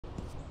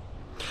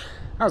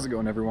How's it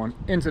going, everyone?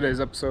 In today's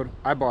episode,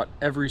 I bought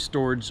every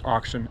storage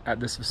auction at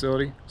this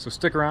facility, so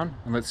stick around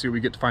and let's see what we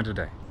get to find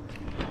today.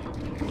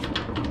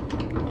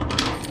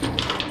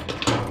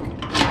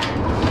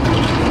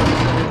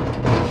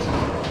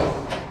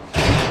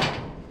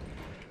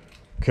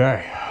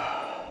 Okay.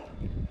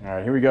 All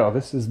right, here we go.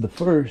 This is the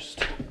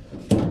first.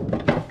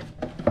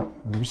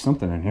 There's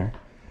something in here.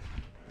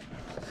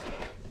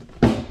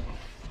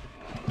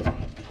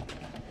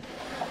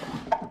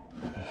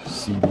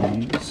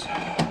 CDs.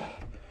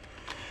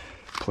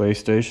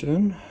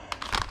 PlayStation.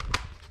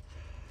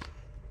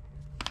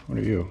 What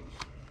are you?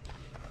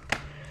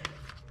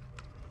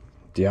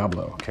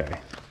 Diablo, okay.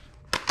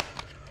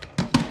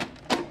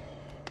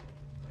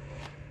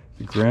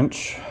 The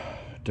Grinch.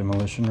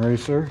 Demolition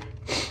Racer.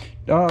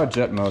 Ah,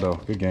 Jet Moto,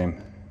 good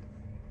game.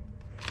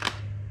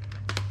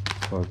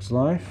 Bugs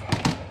Life.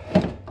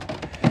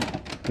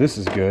 This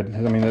is good. I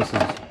mean, this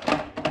is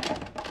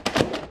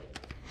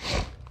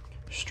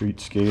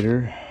Street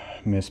Skater,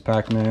 Miss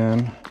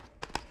Pac-Man,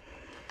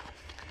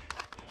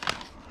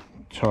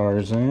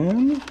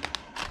 Tarzan,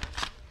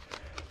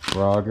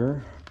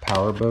 Frogger,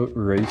 Powerboat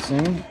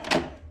Racing.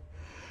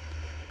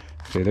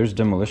 Okay, there's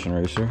Demolition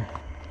Racer.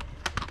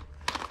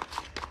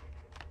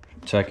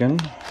 Tekken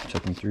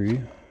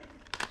 3.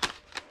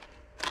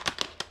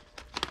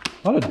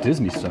 A lot of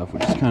Disney stuff,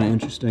 which is kind of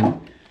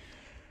interesting.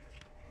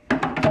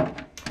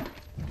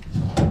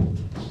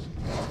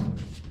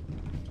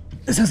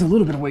 This has a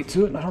little bit of weight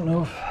to it, and I don't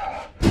know if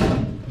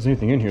there's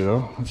anything in here,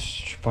 though.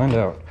 Let's find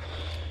out.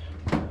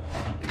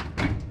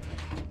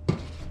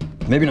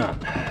 Maybe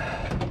not.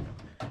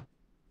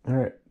 All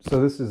right,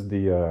 so this is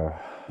the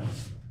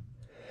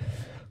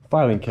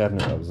filing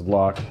cabinet that was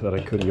locked that I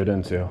couldn't get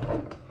into.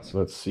 So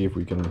let's see if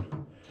we can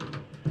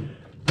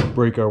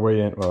break our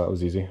way in. Well, that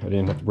was easy. I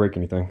didn't have to break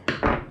anything.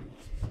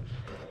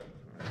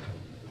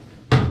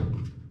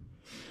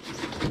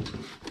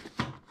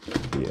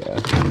 Yeah.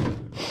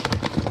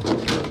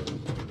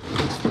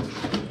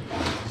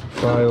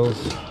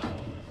 Files.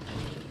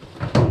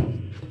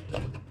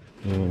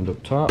 And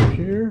up top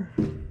here,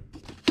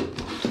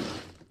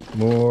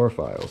 more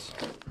files.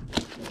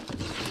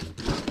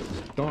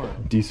 Darn.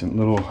 Decent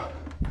little,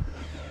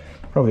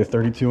 probably a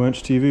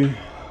 32-inch TV.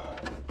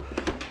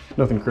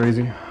 Nothing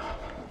crazy.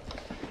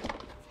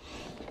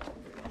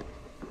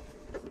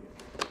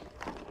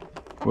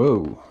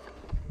 Whoa.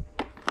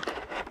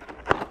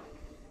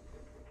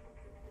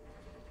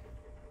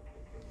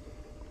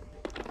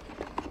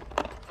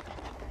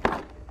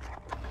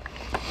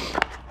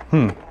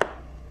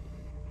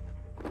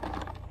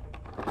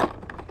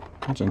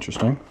 That's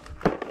interesting.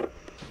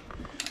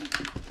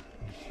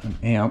 An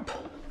amp.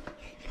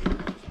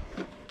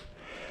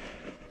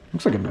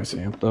 Looks like a nice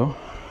amp, though.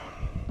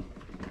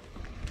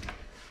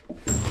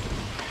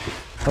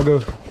 I'll go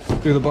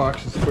through the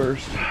boxes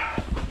first.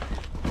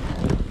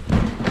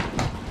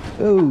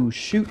 Oh,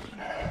 shoot.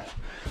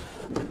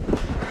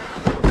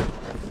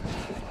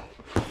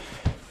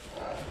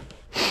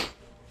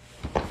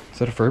 Is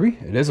that a Furby?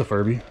 It is a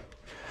Furby.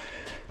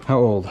 How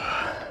old?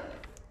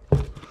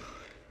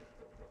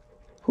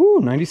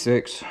 Whoo,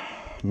 96.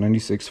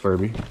 96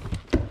 Furby.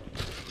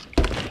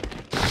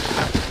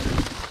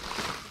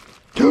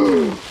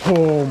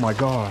 Oh my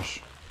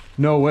gosh.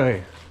 No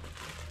way.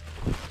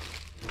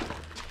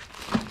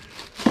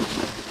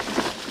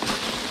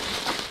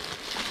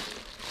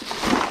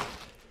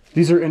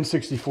 These are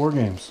N64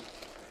 games.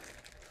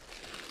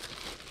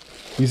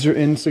 These are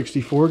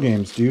N64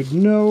 games, dude.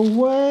 No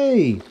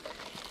way.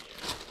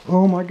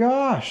 Oh my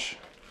gosh.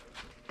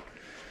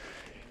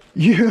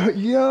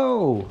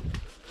 Yo.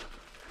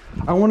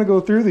 I want to go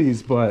through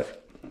these,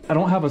 but I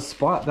don't have a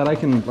spot that I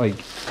can, like,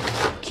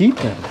 keep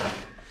them.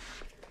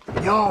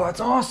 Yo, that's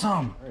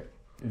awesome. Right.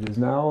 It is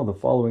now the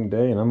following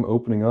day, and I'm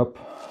opening up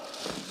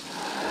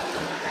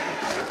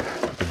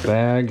the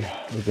bag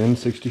of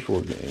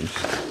N64 games.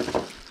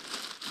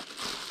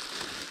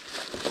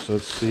 So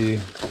let's see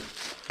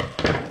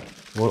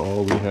what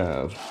all we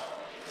have.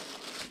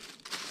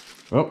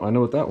 Oh, I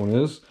know what that one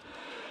is.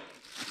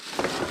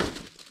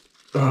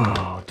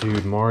 Oh,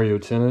 dude, Mario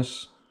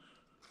Tennis.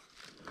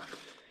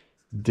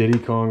 Diddy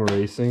Kong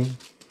Racing.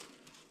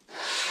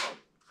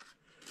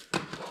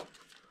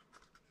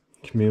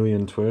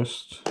 Chameleon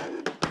Twist.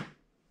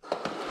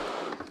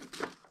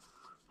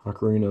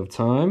 Ocarina of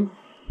Time.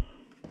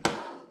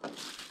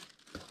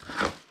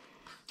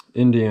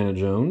 Indiana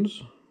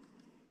Jones.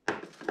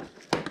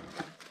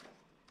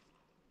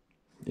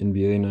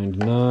 NBA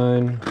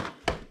 99.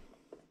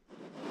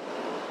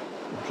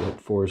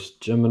 Jet Force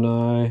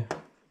Gemini.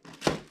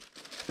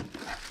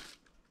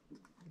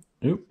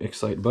 Oop,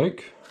 Excite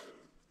Bike.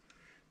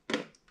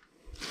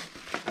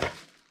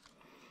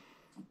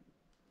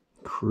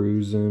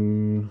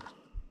 Cruisin'.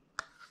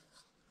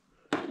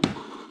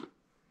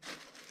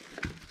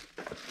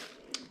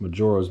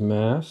 Majora's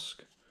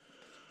Mask.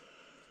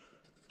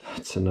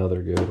 That's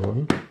another good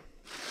one.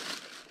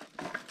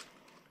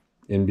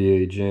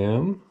 NBA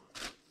Jam.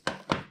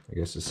 I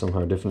guess it's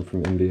somehow different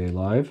from NBA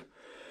Live.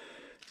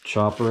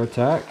 Chopper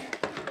Attack.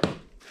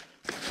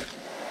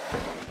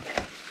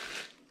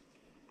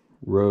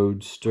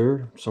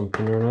 Roadster,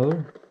 something or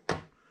another.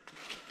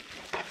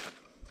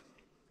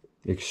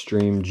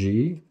 Extreme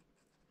G.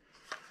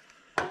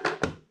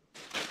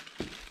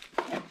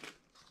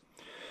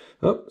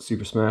 Oh,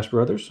 Super Smash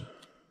Brothers.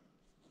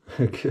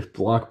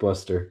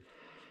 Blockbuster.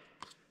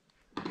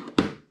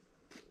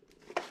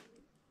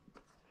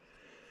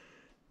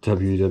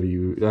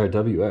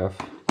 WF.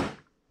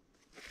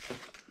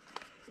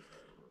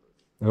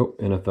 Oh,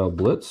 NFL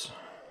Blitz.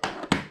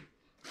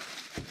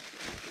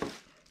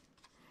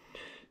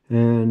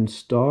 And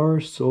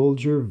Star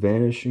Soldier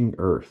Vanishing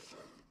Earth.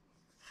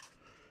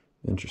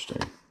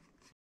 Interesting.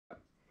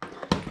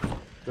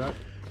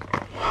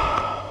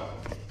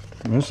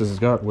 This has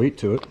got weight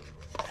to it.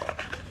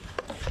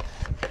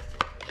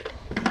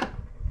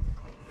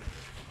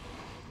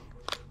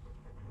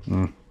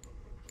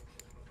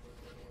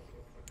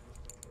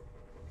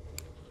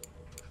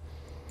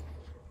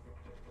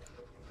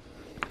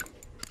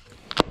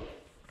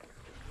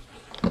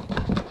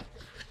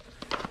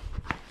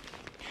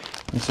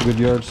 That's a good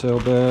yard sale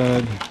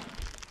bag.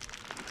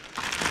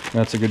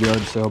 That's a good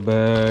yard sale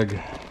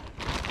bag.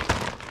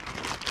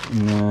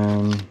 And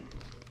then,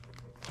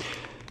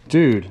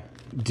 dude,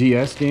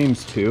 DS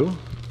games too.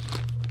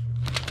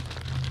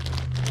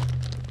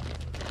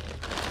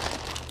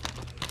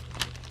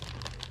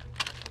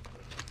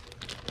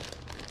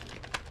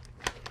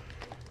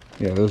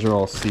 Yeah, those are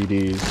all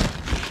CDs.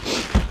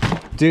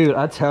 Dude,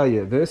 I tell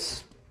you,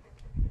 this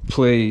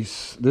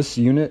place, this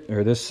unit,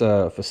 or this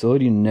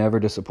facility never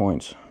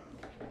disappoints.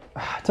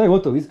 I tell you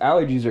what though, these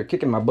allergies are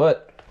kicking my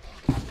butt.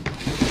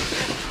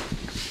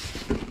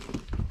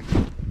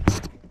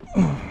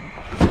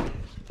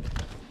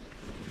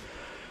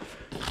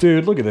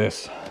 Dude, look at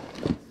this.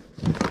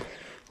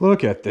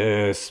 Look at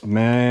this,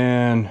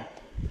 man.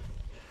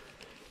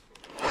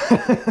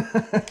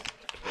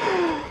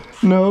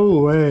 No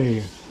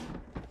way.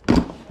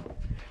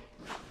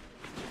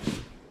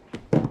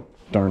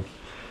 Darn.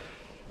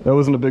 That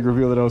wasn't a big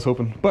reveal that I was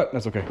hoping, but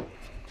that's okay.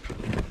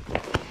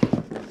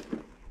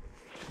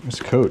 It's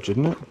Coach,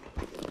 isn't it?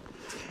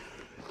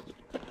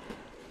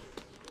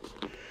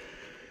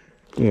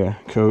 Yeah,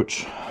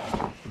 Coach.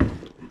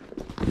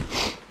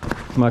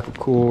 Michael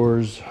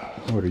Kors.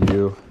 What are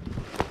you?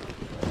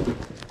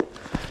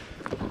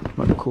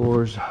 Michael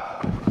Kors.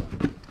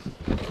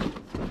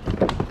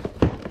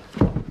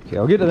 Okay,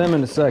 I'll get to them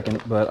in a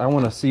second, but I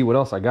want to see what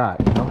else I got,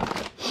 you know?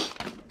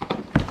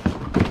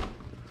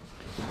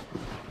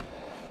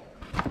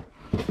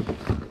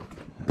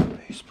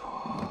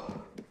 Baseball.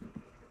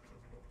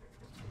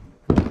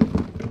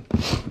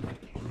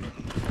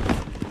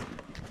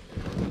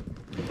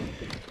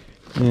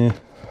 Yeah.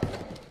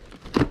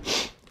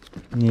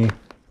 Yeah.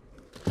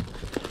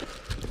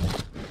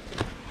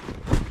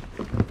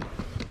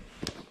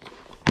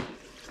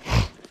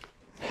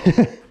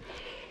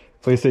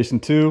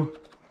 PlayStation 2.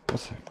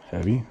 That's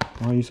heavy.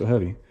 Why are you so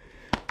heavy?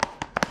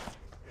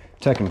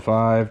 Tekken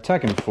 5,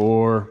 Tekken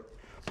 4,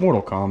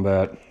 Mortal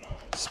Kombat,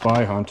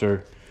 Spy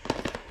Hunter,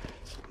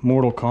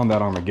 Mortal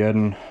Kombat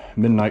Armageddon,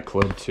 Midnight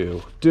Club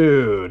 2.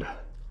 Dude,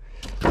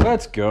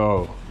 let's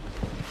go.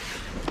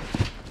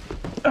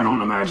 I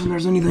don't imagine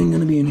there's anything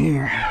gonna be in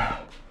here.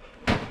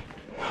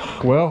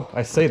 Well,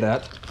 I say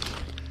that.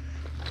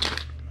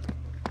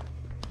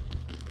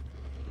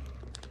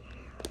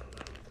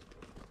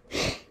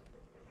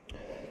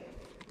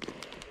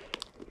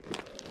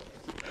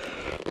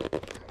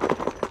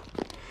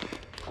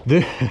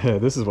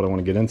 This is what I want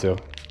to get into.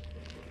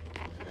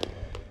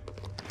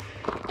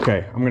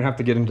 Okay, I'm gonna have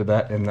to get into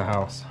that in the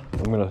house.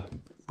 I'm gonna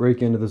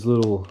break into this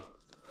little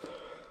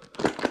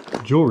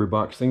jewelry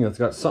box thing that's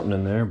got something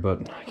in there,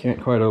 but I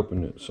can't quite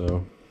open it,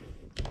 so.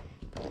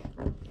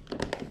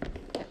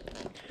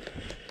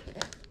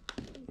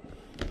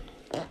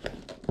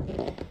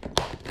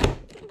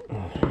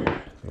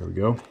 There we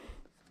go.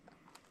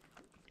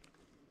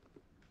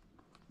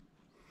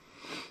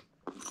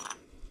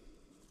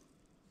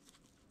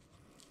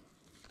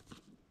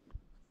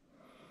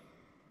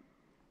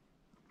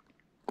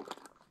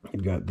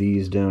 You've got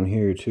these down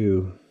here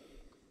too.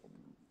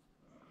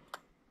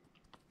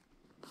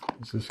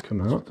 Does this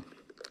come out?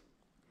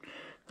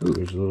 Ooh,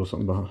 there's a little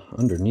something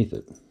underneath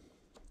it.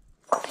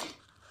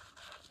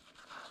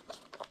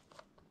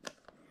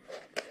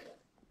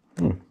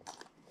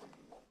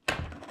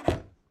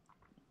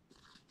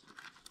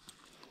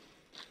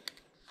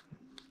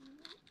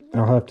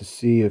 I'll have to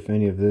see if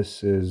any of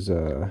this is,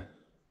 okay,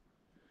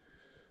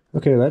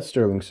 that's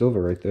sterling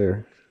silver right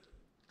there.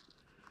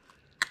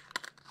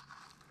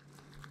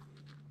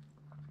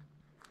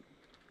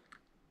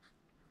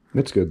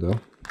 That's good though.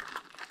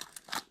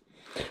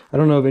 I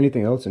don't know of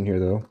anything else in here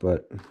though,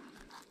 but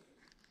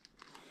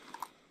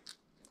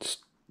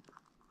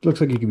looks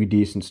like it could be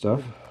decent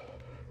stuff.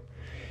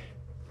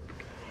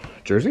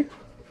 Jersey?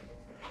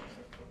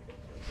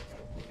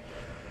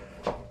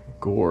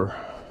 Gore.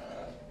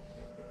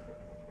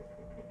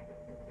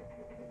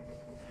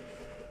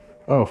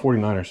 Oh,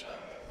 49ers.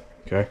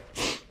 Okay.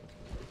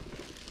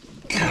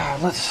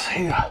 God, let's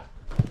see.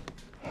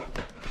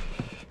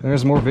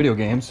 There's more video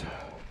games.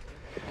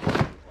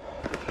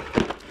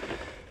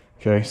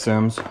 Okay,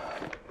 Sims.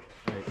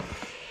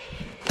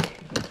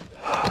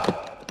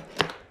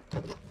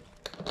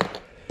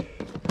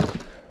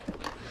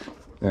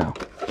 Yeah.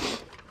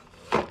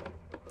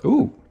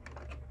 Ooh.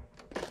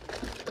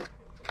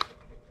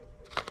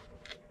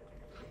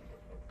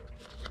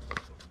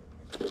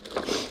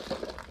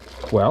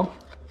 Well,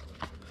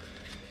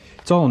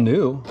 it's all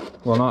new.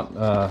 Well, not,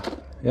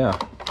 yeah.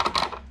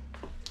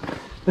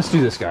 Let's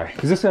do this guy,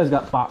 because this guy's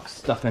got box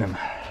stuff in him.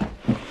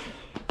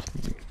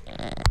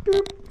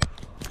 Boop.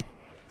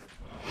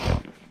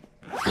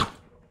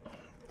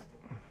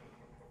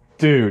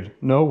 Dude,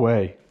 no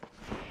way.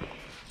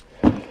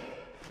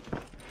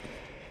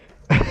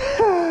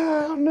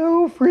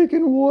 No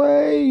freaking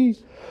way.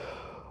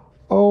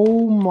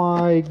 Oh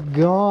my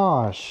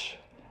gosh.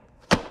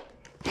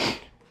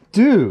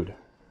 Dude.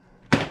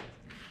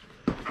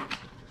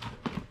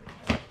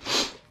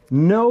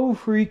 No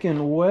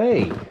freaking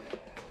way.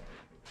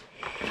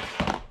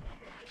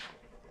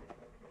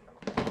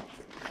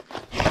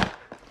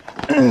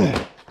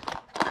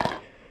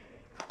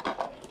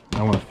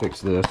 I want to fix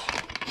this.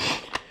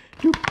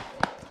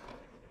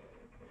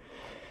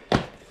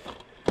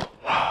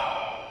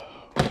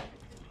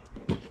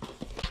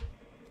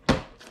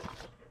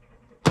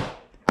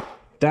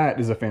 That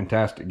is a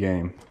fantastic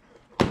game.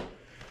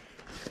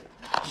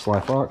 Sly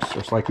Fox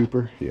or Sly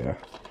Cooper, yeah.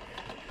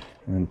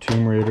 And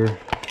Tomb Raider.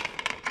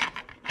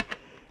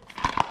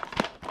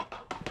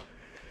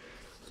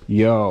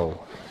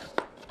 Yo.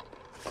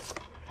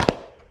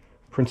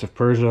 Prince of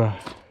Persia.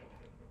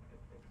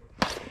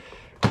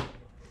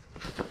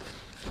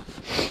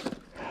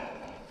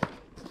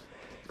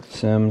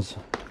 Sims.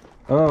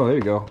 Oh, there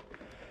you go.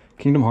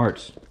 Kingdom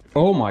Hearts.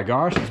 Oh my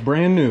gosh, it's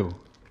brand new.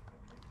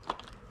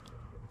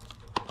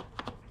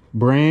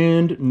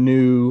 Brand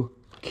new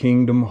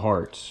Kingdom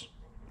Hearts.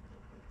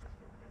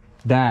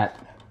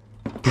 That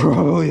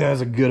probably has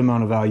a good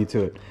amount of value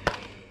to it.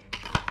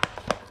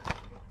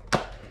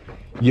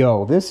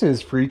 Yo, this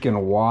is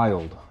freaking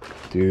wild,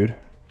 dude.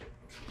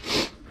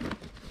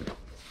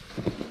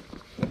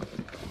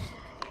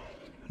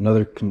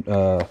 Another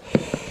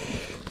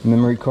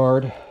memory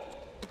card.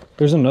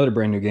 There's another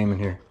brand new game in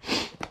here.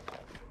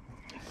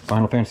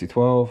 Final Fantasy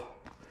 12.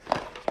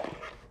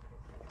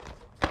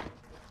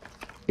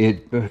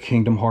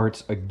 Kingdom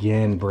Hearts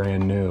again,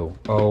 brand new.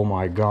 Oh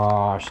my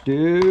gosh,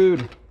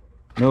 dude.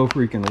 No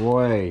freaking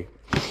way.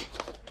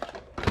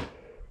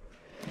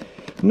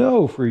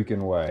 No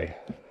freaking way.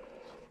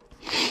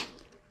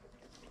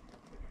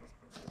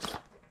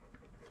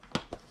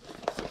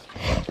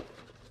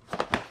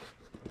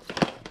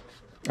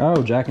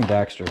 Oh, Jak and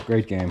Daxter,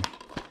 great game.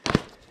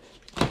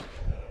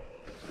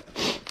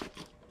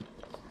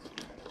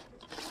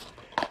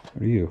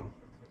 What are you?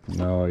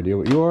 No idea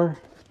what you are.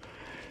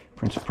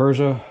 Prince of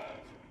Persia.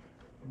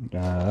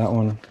 That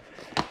one.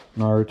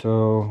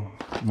 Naruto.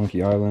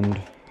 Monkey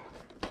Island.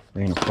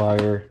 Reign of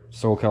Fire.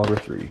 Soul Calibur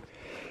 3.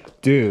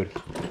 Dude.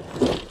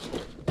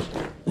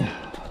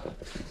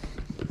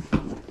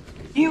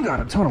 You got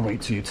a ton of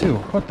weight to you too.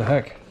 What the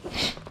heck?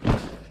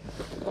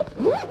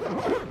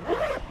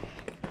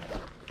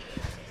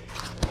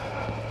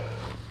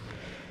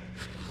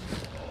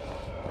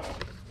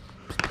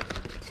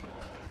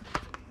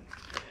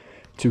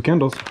 Two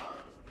Kindles.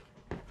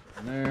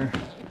 There.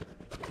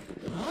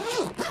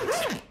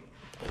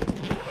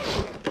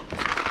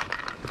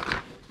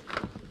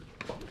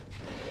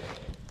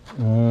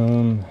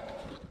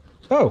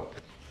 Oh.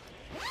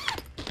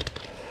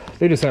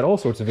 They just had all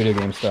sorts of video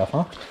game stuff,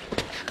 huh? I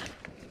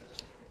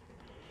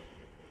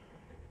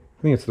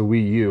think it's the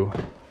Wii U.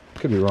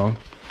 Could be wrong.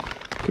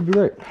 Could be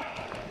right.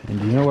 And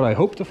do you know what I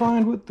hope to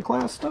find with the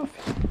class stuff?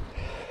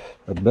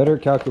 A better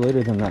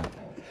calculator than that.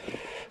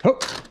 Oh!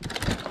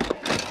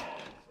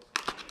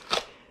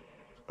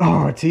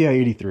 Oh, a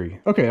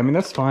TI-83. Okay, I mean,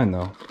 that's fine,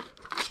 though.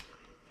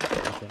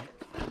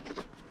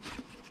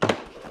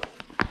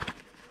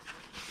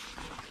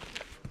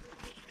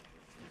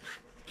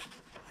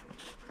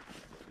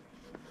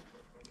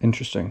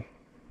 Interesting.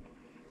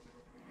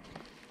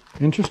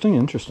 Interesting,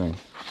 interesting.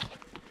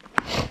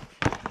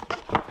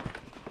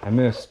 I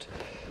missed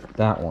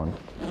that one.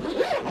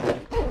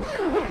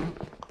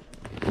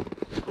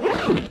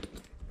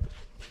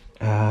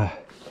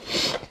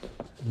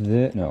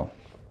 No,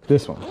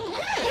 this one.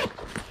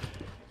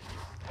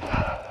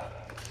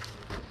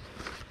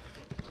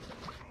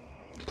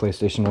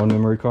 PlayStation 1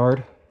 memory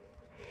card.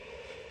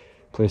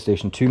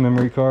 PlayStation 2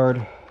 memory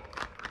card.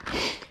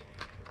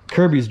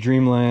 Kirby's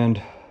Dream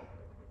Land.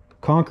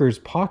 Conker's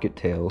Pocket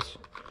Tales.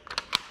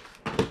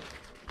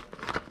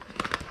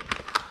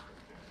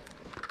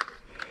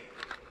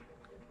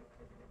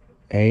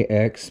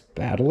 AX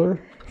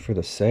Battler for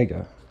the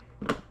Sega.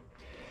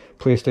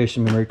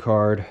 PlayStation memory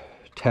card.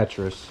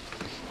 Tetris.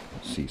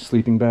 Let's see,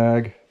 sleeping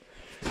bag.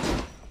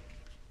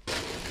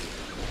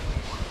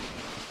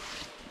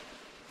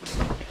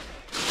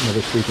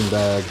 Another sleeping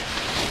bag.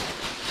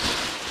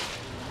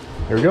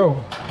 Here we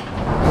go.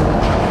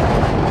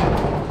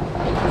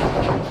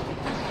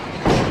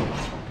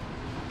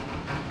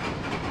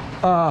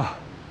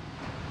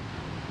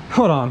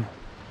 Hold on.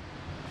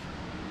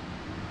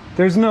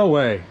 There's no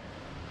way.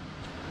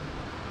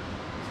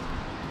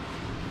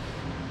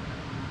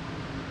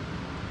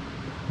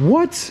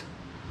 What?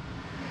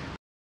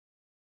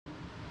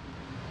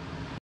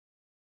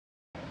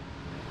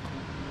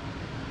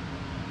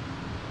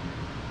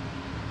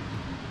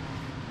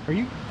 Are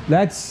you?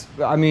 That's,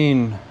 I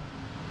mean,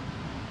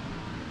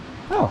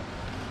 oh.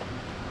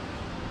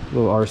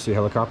 Little RC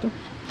helicopter.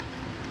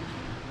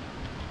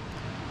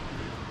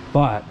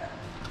 But,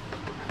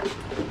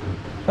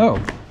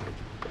 oh.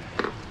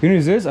 Good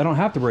news is I don't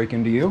have to break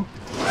into you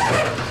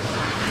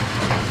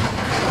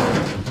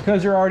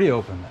because you're already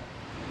open.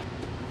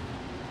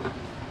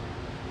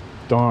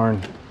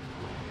 Darn.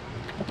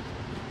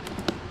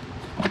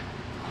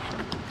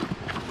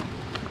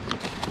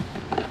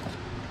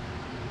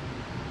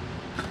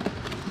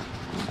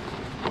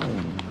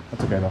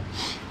 That's okay though.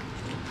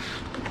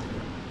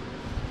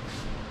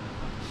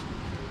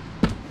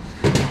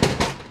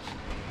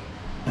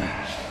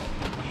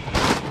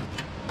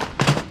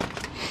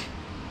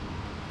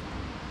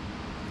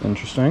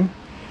 Interesting.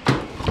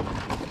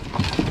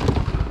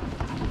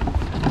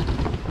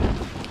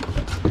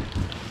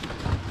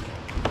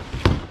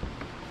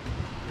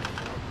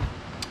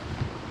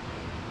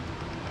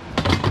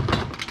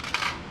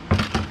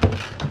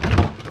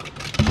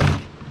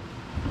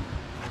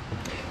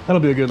 That'll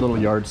be a good little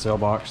yard sale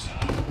box.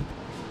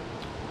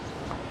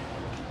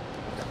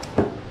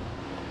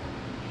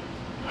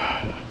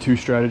 Two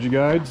strategy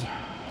guides.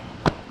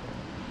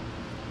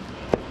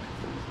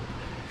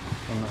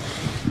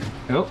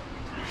 Yep.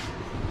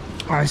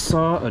 I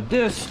saw a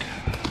disc.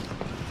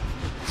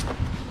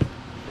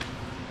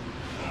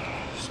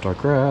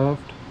 StarCraft.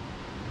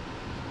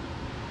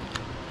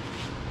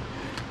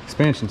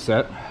 Expansion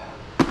set.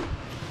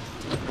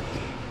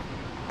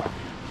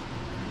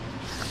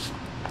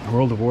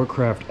 World of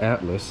Warcraft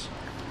Atlas.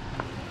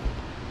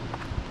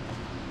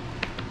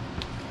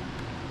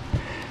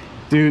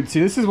 Dude, see,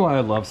 this is why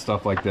I love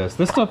stuff like this.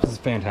 This stuff is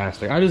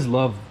fantastic. I just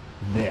love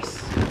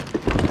this.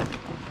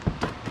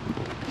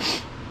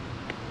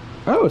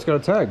 Oh, it's got a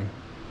tag.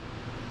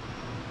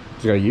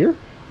 It's got a year?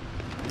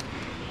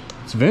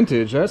 It's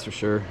vintage, that's for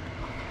sure.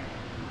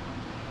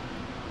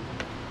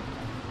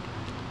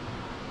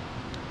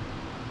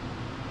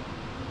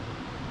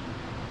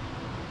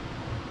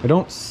 I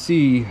don't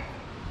see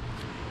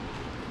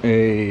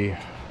a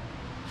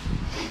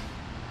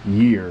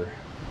year.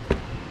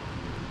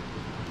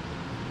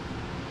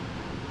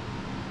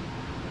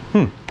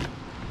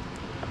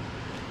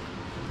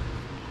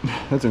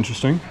 That's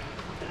interesting.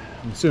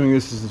 I'm assuming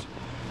this is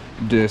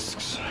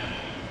discs.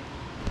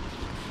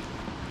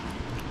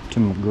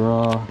 Tim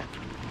McGraw.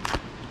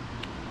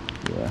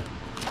 Yeah.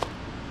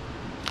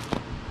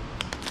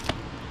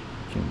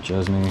 Kim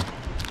Chesney.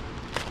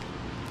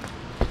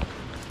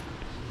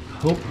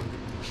 Hope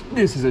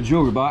this is a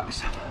jewelry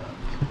box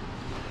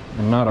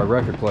and not a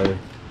record player.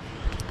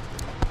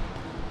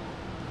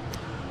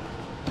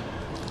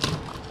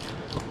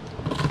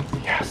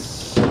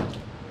 Yes.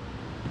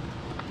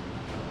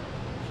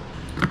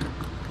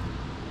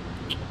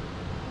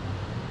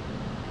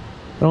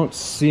 I don't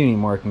see any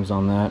markings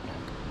on that.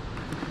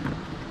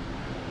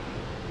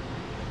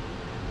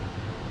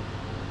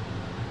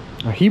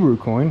 A Hebrew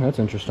coin, that's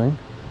interesting.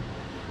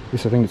 At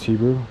least I think it's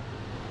Hebrew. And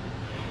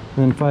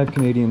then 5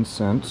 Canadian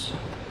cents.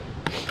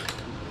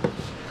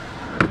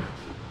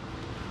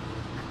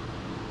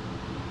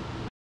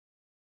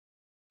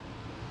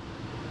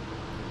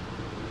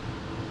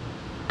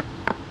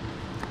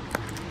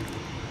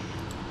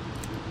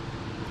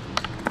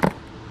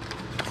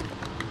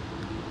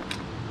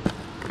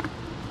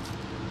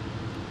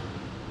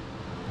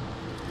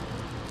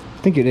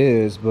 I think it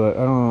is, but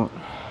I don't.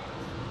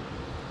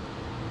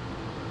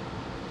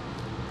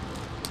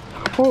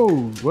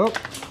 Oh,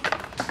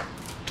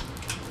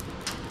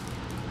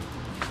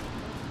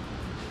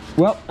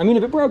 well, I mean,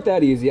 if it broke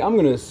that easy, I'm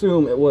going to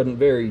assume it wasn't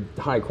very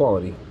high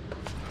quality.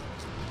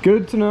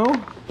 Good to know.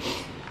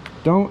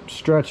 Don't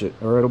stretch it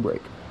or it'll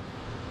break.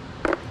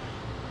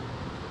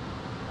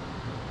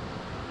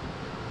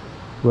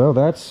 Well,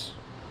 that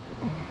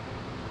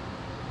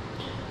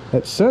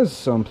says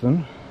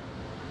something.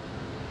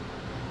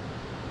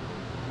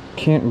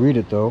 Can't read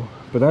it though,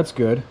 but that's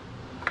good.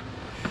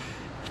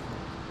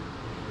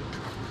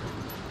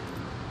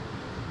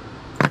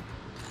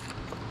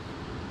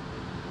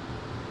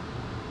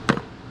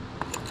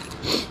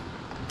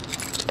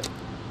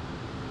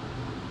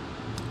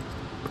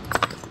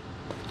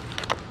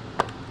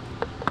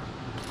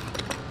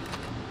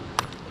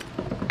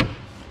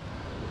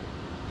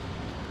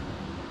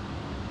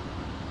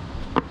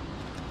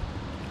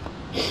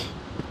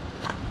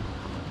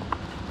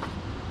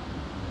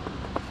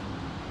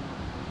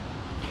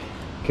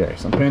 Okay,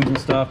 some pins and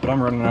stuff, but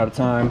I'm running out of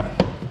time.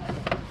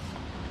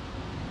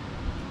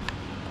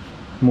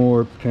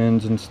 More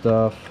pins and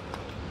stuff.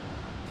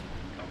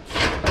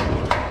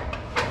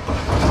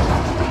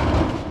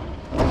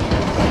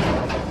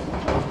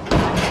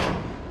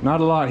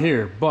 Not a lot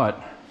here,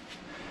 but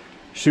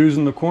shoes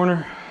in the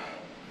corner,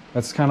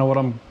 that's kind of what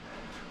I'm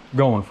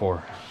going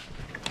for.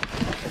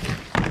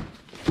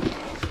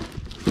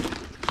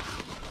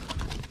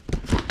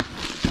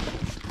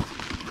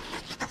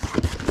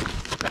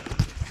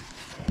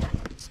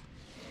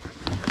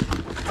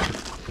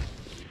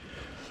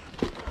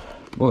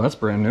 Well, that's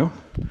brand new.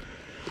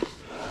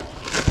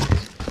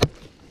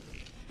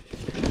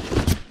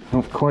 I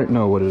don't quite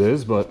know what it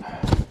is, but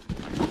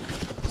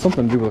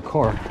something to do with a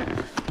car.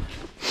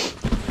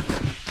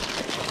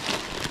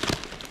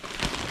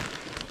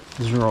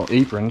 These are all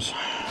aprons.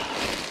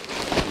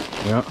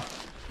 Yeah.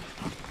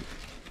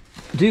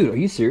 Dude, are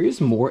you serious?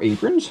 More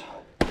aprons?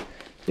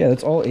 Yeah,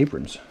 that's all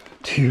aprons.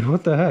 Dude,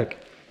 what the heck?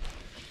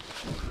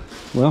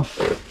 Well,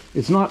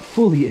 it's not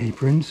fully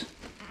aprons.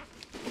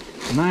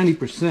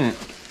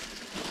 90%.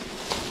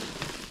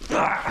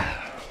 Ah.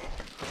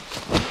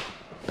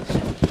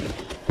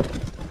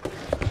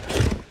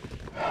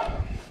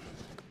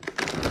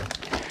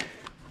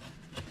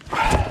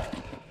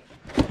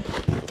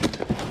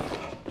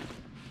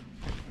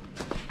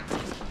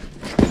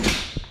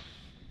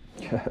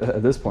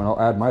 At this point, I'll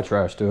add my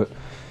trash to it.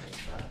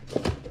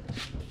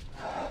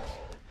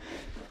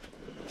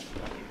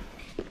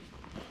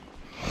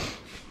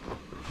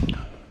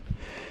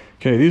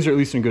 Okay, these are at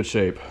least in good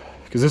shape,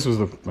 because this was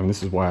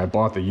this is why I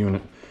bought the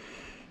unit.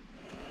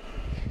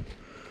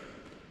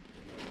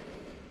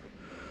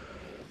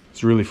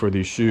 It's really for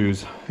these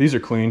shoes. These are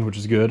clean, which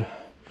is good.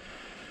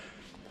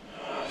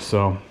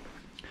 So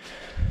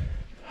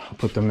I'll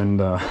put them in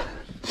the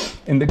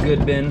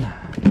good bin.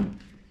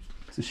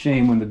 It's a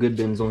shame when the good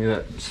bin's only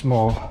that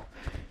small.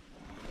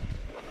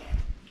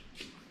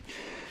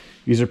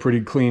 These are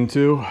pretty clean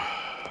too.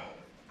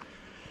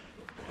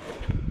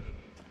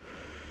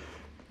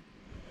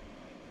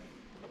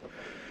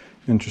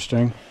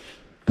 Interesting.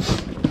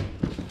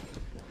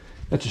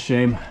 That's a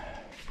shame.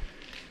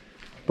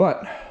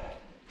 But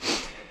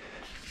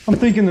I'm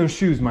thinking those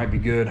shoes might be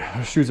good.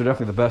 Those shoes are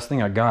definitely the best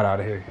thing I got out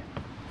of here.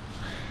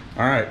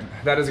 All right,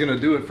 that is gonna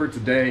do it for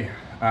today.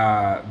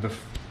 The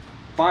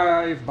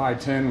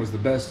 5x10 was the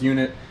best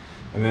unit,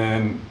 and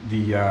then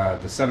the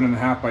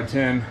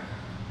 7.5x10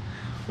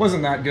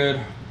 wasn't that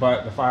good,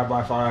 but the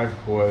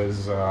 5x5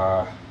 was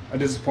a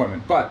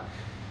disappointment. But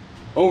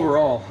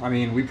overall, I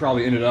mean, we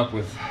probably ended up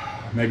with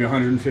maybe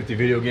 150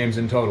 video games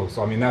in total,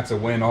 so I mean, that's a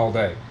win all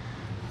day.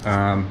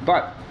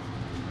 But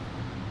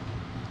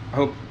I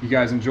hope you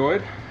guys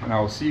enjoyed, and I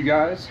will see you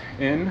guys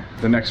in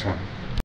the next one.